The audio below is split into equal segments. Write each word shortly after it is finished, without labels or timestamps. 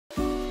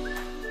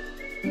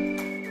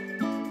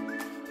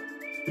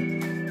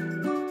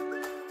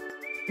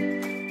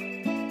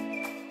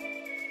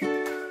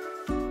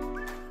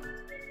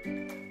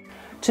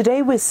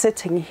Today we're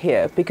sitting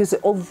here because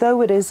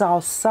although it is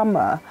our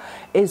summer,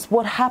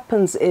 what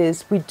happens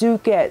is we do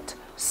get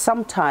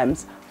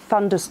sometimes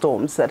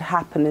thunderstorms that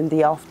happen in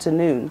the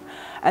afternoon.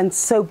 And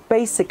so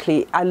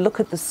basically I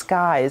look at the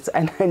skies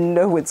and I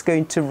know it's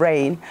going to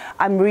rain.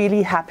 I'm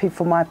really happy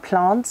for my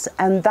plants,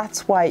 and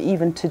that's why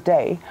even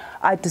today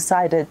I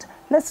decided,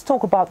 let's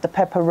talk about the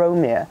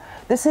peperomia.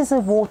 This is a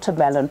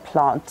watermelon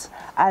plant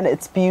and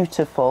it's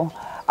beautiful.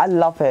 I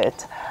love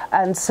it.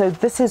 And so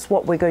this is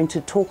what we're going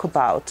to talk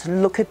about.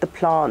 Look at the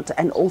plant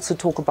and also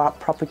talk about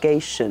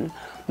propagation.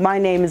 My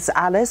name is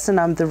Alice and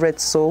I'm the Red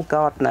Soil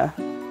Gardener.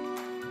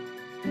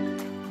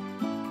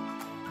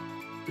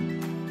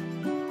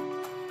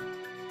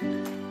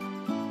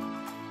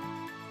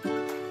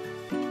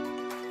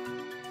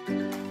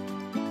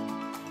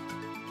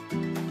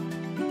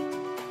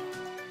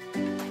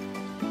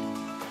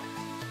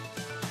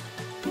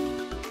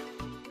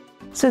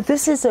 So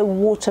this is a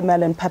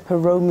watermelon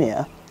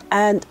peperomia.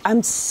 And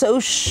I'm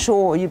so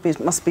sure you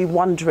must be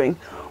wondering,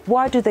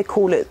 why do they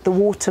call it the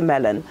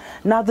watermelon?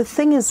 Now the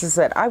thing is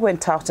that I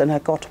went out and I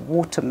got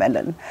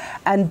watermelon,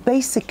 and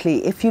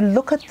basically if you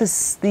look at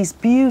these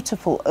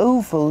beautiful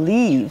oval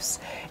leaves,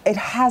 it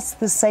has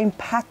the same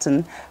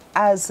pattern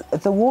as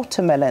the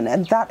watermelon,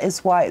 and that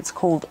is why it's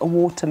called a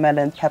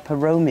watermelon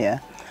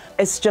peperomia.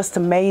 It's just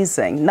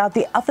amazing. Now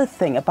the other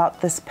thing about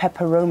this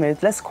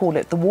peperomia, let's call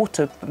it the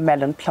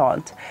watermelon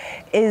plant,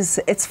 is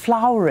it's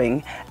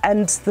flowering,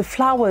 and the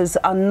flowers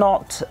are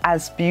not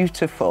as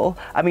beautiful.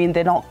 I mean,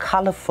 they're not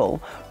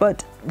colorful,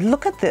 but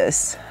look at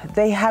this.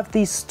 They have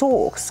these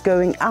stalks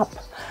going up,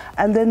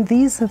 and then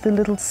these are the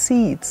little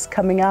seeds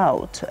coming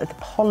out, the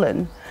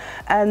pollen,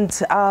 and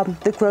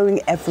they're growing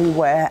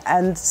everywhere.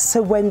 And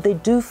so when they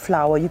do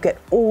flower, you get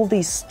all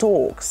these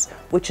stalks,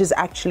 which is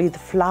actually the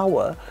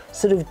flower,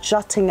 sort of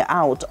jutting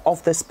out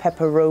of this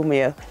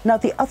peperomia. Now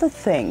the other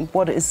thing,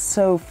 what is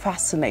so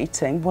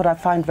fascinating, what I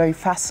find very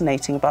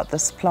fascinating about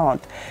this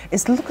plant,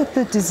 is look at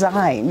the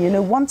design. You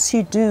know, once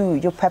your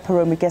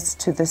peperomia gets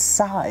to this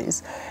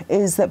size,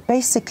 is that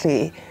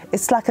basically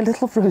it's like a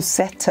little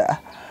rosetta.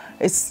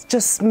 It's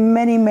just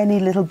many, many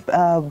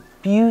little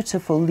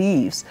beautiful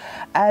leaves,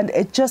 and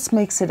it just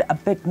makes it a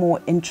bit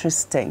more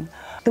interesting.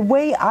 The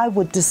way I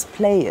would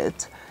display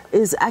it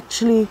is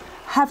actually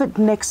have it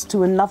next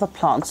to another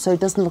plant so it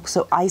doesn't look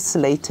so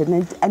isolated,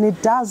 and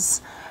it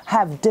does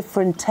have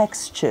different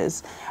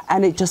textures,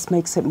 and it just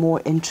makes it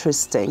more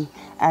interesting,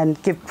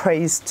 and give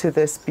praise to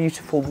this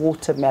beautiful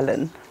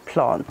watermelon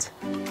plant.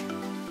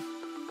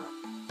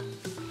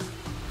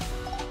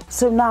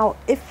 So now,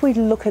 if we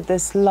look at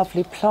this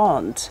lovely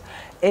plant,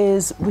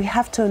 we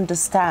have to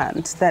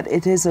understand that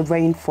it is a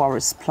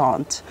rainforest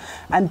plant.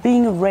 And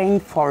being a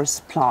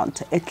rainforest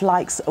plant, it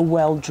likes a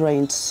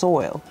well-drained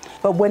soil.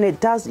 But when it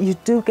does, you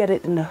do get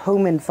it in a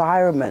home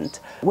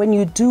environment. When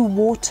you do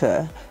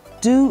water,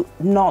 do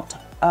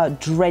not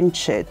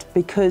drench it,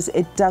 because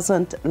it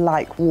doesn't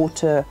like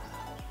water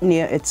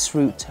near its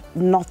root,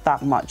 not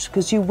that much,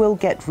 because you will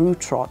get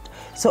root rot.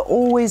 So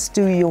always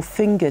do your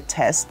finger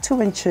test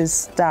 2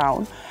 inches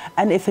down,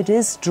 and if it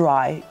is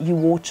dry, you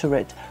water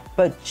it,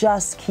 but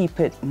just keep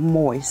it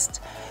moist.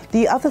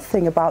 The other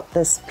thing about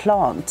this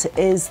plant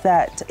is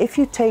that if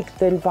you take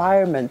the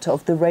environment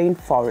of the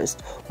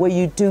rainforest, where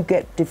you do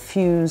get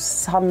diffuse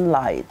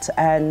sunlight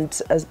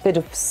and a bit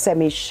of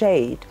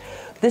semi-shade,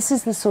 this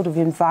is the sort of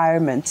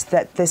environment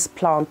that this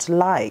plant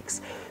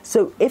likes.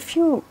 So if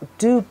you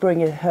do bring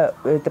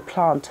the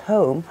plant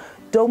home,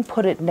 don't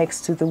put it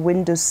next to the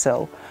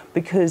windowsill,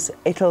 because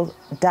it'll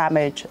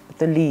damage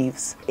the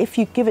leaves. If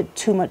you give it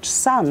too much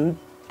sun,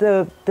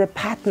 the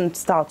pattern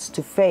starts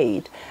to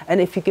fade, and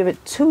if you give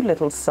it too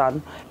little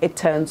sun, it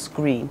turns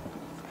green.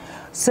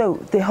 So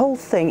the whole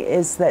thing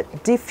is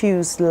that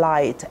diffuse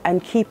light,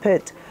 and keep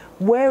it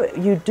where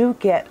you do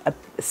get a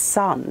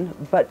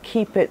sun, but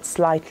keep it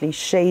slightly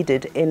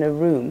shaded in a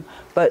room,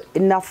 but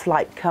enough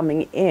light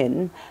coming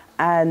in,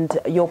 and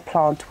your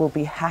plant will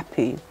be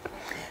happy.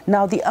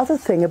 Now the other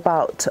thing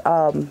about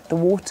the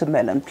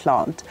watermelon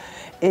plant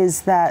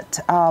is that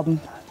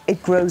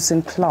it grows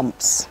in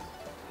clumps.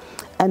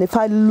 And if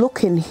I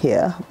look in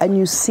here and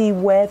you see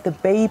where the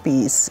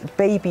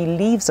baby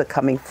leaves are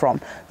coming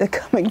from, they're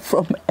coming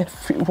from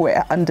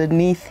everywhere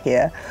underneath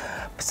here.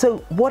 So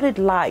what it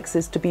likes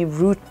is to be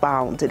root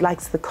bound. It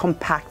likes the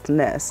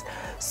compactness.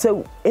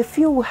 So if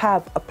you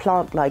have a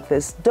plant like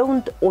this,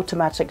 don't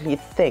automatically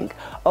think,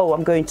 oh,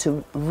 I'm going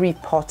to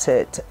repot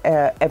it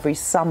every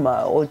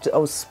summer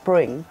or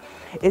spring.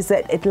 Is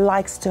that it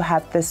likes to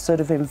have this sort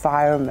of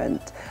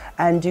environment,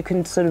 and you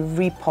can sort of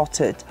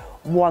repot it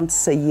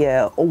once a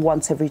year or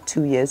once every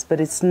 2 years, but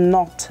it's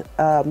not,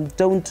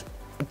 don't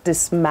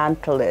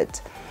dismantle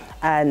it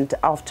and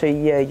after a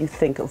year you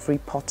think of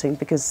repotting,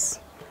 because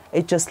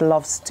it just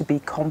loves to be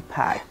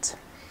compact.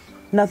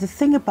 Now the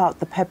thing about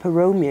the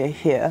peperomia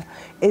here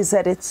is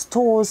that it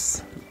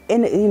stores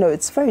in,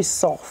 it's very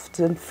soft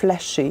and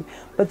fleshy,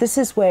 but this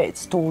is where it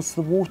stores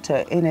the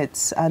water in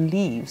its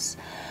leaves.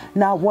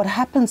 Now what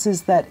happens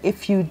is that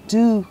if you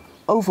do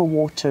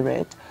overwater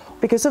it,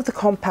 because of the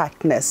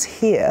compactness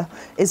here,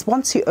 is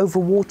once you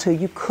overwater,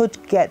 you could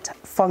get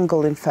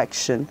fungal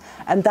infection,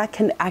 and that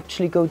can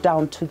actually go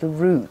down to the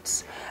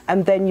roots,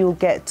 and then you'll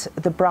get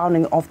the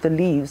browning of the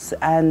leaves,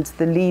 and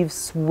the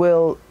leaves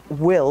will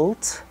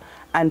wilt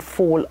and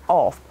fall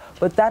off.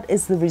 But that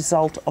is the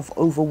result of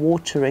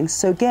overwatering.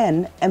 So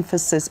again,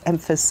 emphasis,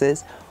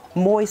 emphasis,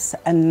 moist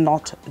and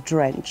not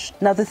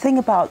drenched. Now the thing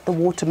about the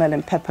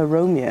watermelon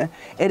peperomia,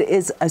 it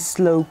is a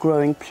slow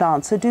growing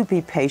plant, so do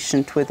be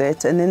patient with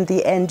it, and in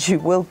the end you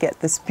will get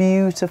this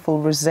beautiful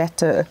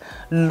rosetta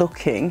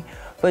looking,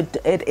 but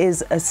it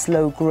is a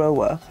slow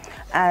grower.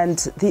 And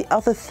the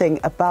other thing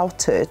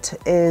about it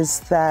is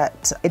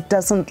that it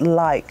doesn't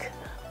like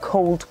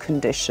cold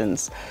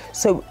conditions.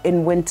 So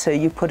in winter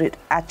you put it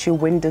at your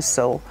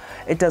windowsill,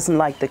 it doesn't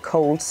like the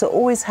cold, so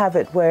always have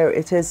it where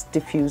it is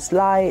diffused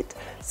light,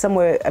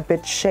 somewhere a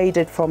bit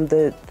shaded from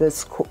the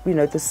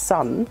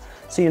sun,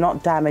 so you're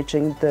not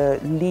damaging the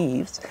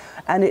leaves,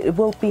 and it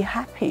will be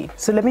happy.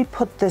 So let me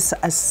put this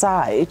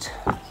aside.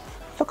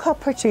 Look how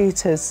pretty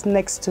it is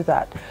next to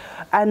that.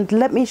 And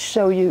let me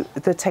show you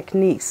the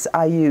techniques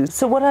I use.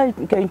 So what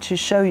I'm going to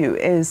show you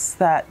is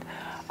that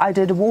I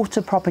did a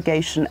water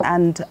propagation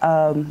and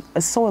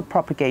a soil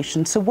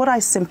propagation. So what I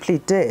simply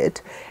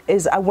did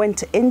is I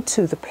went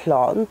into the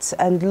plant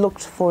and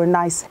looked for a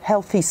nice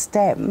healthy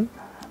stem,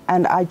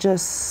 and I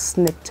just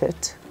snipped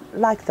it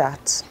like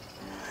that.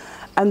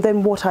 And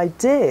then what I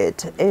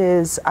did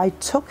is I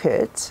took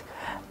it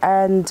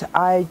and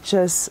I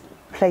just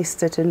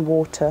placed it in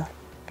water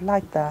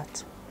like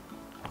that.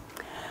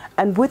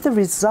 And with the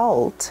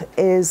result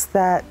is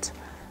that,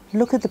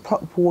 look at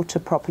the water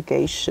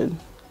propagation.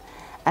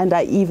 And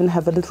I even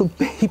have a little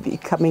baby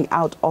coming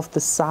out of the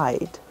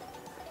side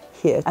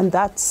here. And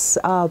that's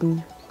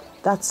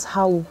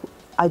how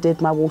I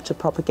did my water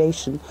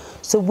propagation.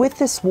 So with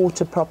this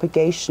water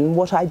propagation,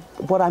 what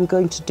I'm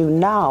going to do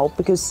now,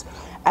 because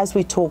as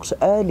we talked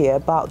earlier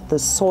about the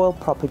soil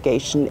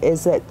propagation,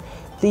 is that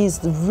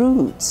these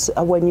roots,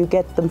 when you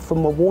get them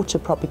from a water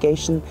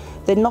propagation,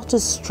 they're not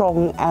as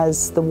strong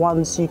as the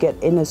ones you get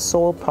in a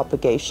soil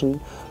propagation.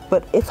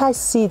 But if I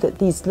see that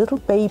these little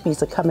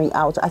babies are coming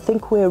out, I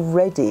think we're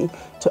ready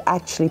to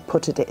actually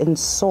put it in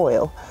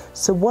soil.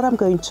 So what I'm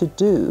going to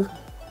do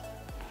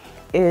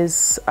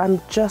is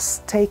I'm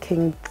just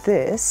taking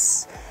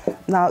this.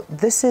 Now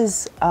this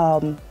is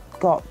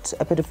got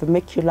a bit of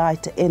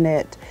vermiculite in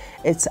it.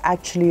 It's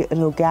actually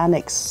an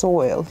organic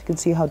soil. You can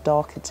see how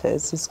dark it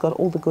is. It's got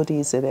all the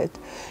goodies in it.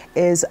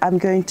 I'm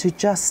going to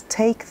just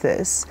take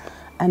this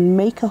and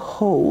make a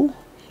hole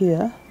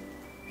here.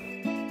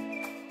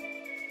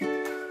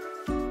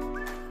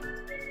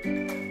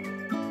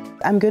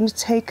 I'm going to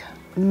take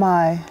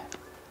my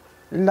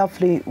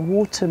lovely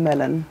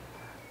watermelon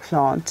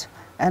plant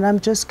and I'm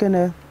just going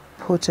to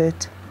put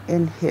it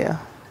in here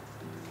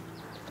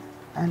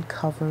and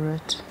cover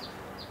it.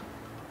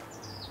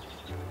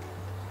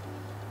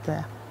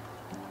 There.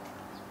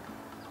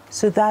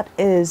 So that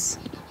is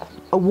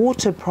a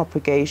water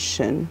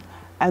propagation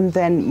and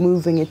then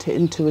moving it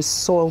into a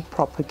soil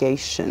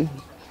propagation.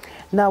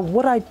 Now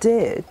what I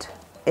did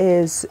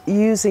is,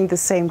 using the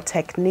same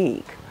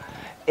technique,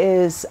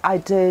 is I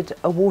did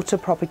a water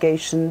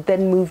propagation,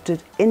 then moved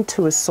it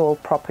into a soil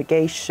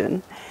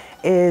propagation.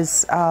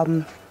 This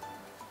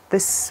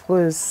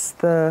was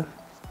the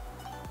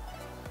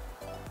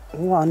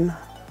one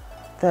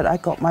that I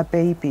got my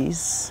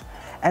babies.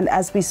 And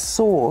as we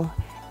saw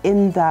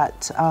in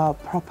that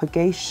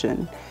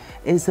propagation,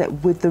 is that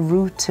with the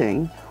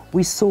rooting,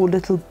 we saw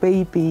little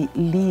baby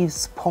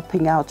leaves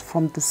popping out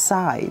from the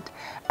side.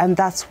 And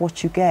that's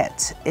what you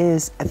get,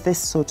 is this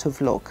sort of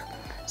look.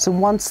 So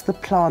once the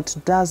plant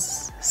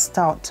does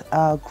start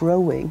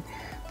growing,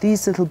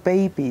 these little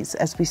babies,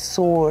 as we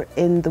saw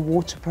in the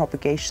water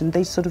propagation,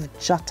 they sort of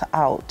jut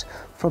out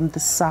from the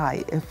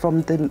side,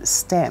 from the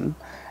stem.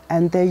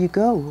 And there you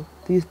go.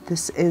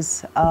 This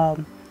is a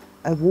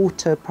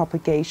water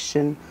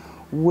propagation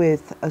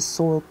with a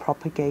soil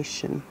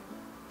propagation.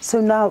 So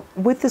now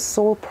with the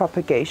soil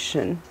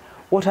propagation,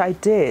 what I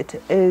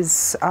did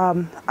is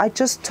I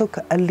just took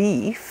a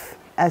leaf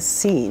as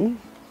seen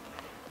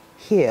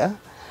here,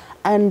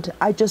 and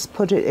I just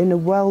put it in a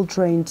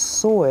well-drained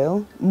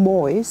soil,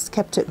 moist,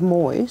 kept it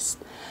moist.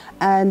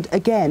 And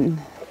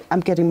again,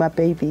 I'm getting my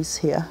babies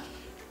here.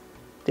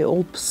 They're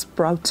all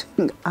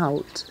sprouting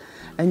out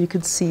and you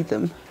can see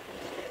them.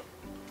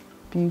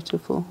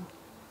 Beautiful.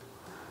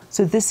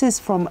 So this is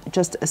from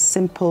just a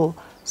simple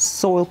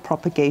soil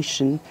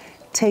propagation,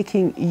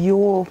 taking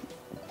your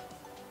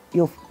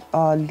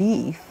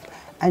leaf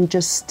and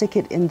just stick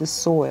it in the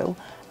soil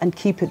and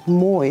keep it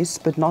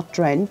moist but not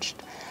drenched,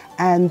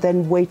 and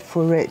then wait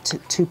for it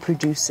to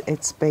produce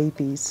its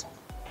babies.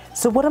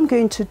 So what I'm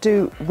going to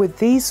do with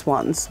these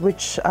ones,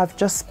 which I've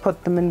just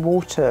put them in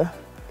water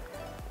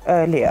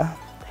earlier,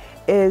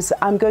 is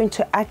I'm going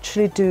to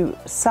actually do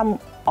some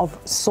of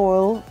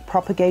soil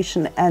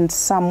propagation and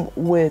some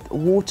with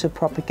water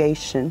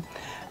propagation.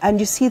 And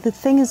you see, the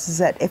thing is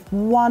that if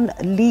one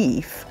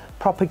leaf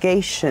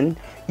propagation,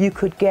 you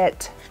could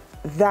get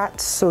that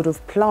sort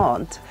of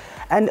plant.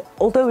 And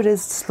although it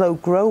is slow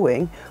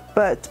growing,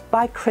 but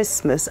by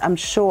Christmas, I'm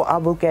sure I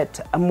will get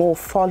a more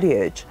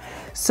foliage.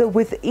 So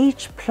with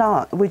each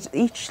plant, with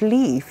each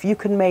leaf, you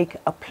can make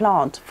a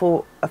plant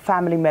for a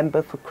family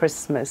member for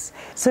Christmas.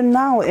 So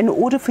now, in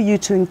order for you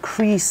to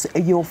increase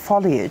your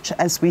foliage,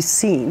 as we've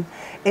seen,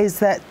 is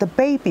that the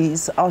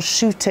babies are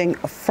shooting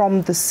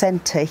from the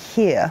center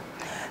here.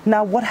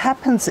 Now, what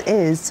happens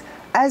is,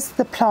 as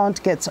the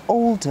plant gets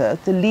older,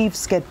 the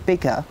leaves get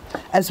bigger,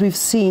 as we've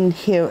seen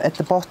here at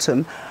the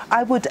bottom.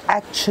 I would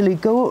actually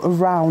go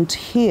around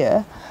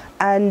here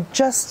and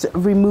just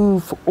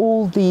remove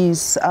all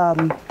these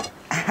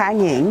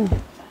hanging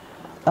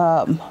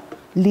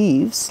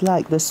leaves,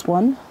 like this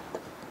one,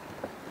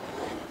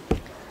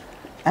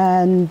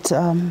 and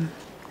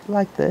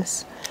like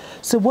this.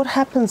 So what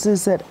happens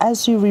is that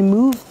as you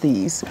remove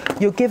these,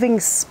 you're giving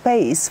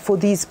space for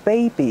these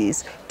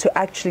babies to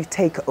actually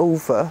take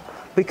over.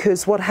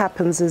 Because what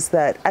happens is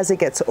that as it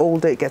gets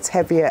older, it gets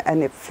heavier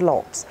and it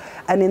flops.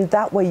 And in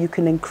that way, you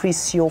can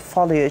increase your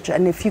foliage.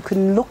 And if you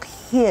can look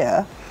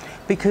here,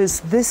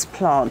 because this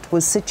plant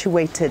was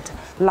situated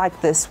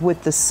like this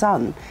with the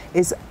sun,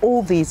 is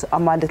all these are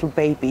my little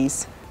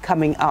babies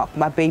coming up,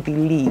 my baby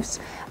leaves.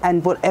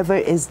 And whatever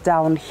is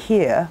down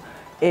here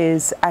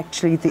is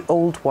actually the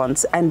old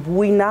ones. And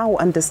we now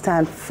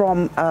understand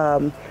from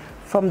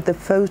the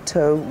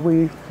photo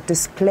we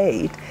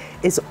displayed,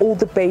 is all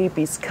the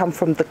babies come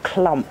from the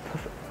clump,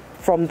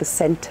 from the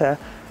center,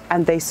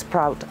 and they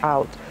sprout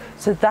out.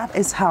 So that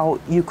is how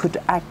you could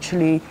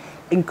actually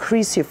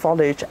increase your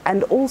foliage,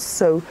 and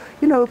also,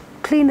 you know,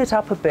 clean it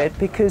up a bit,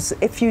 because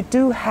if you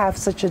do have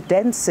such a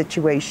dense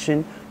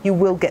situation, you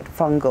will get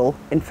fungal,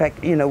 in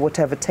fact, you know,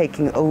 whatever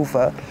taking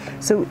over.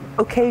 So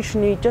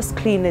occasionally just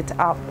clean it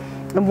up.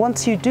 And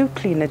once you do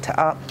clean it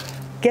up,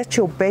 get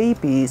your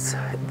babies,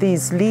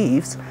 these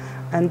leaves,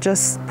 and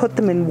just put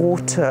them in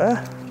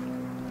water.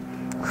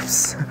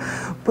 Oops.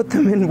 Put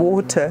them in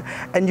water,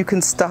 and you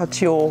can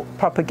start your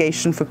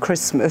propagation for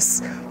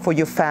Christmas for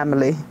your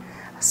family.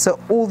 So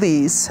all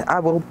these, I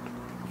will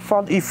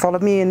follow, you follow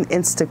me on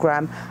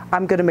Instagram.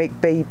 I'm going to make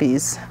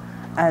babies,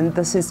 and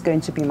this is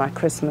going to be my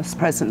Christmas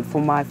present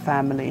for my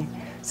family.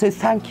 So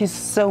thank you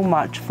so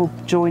much for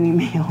joining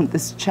me on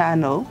this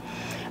channel.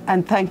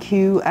 And thank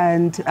you,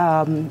 and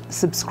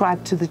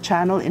subscribe to the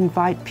channel,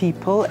 invite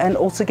people, and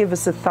also give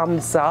us a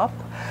thumbs up.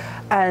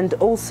 And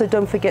also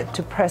don't forget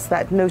to press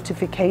that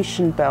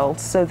notification bell,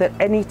 so that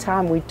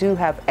anytime we do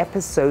have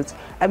episodes,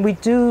 and we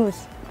do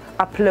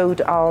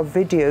upload our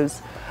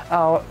videos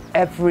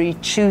every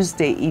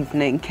Tuesday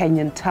evening,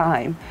 Kenyan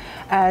time,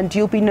 and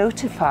you'll be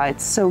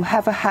notified. So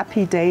have a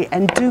happy day,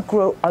 and do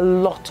grow a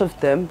lot of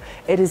them.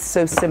 It is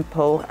so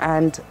simple,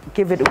 and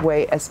give it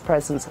away as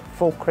presents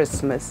for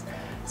Christmas.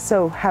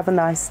 So have a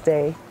nice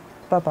day.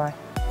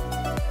 Bye-bye.